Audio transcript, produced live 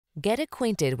Get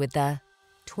acquainted with the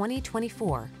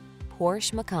 2024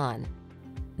 Porsche Macan.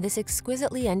 This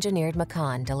exquisitely engineered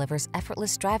Macan delivers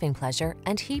effortless driving pleasure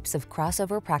and heaps of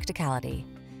crossover practicality.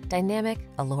 Dynamic,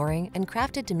 alluring, and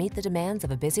crafted to meet the demands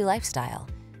of a busy lifestyle,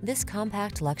 this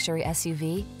compact luxury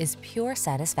SUV is pure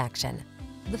satisfaction.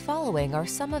 The following are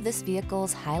some of this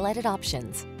vehicle's highlighted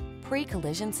options: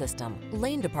 pre-collision system,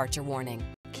 lane departure warning,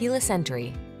 keyless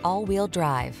entry, all-wheel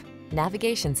drive,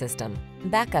 navigation system,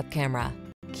 backup camera,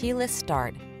 keyless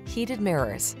start, heated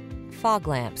mirrors, fog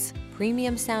lamps,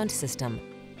 premium sound system.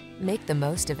 Make the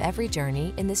most of every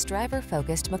journey in this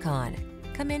driver-focused Macan.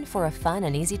 Come in for a fun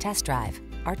and easy test drive.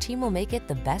 Our team will make it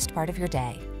the best part of your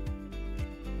day.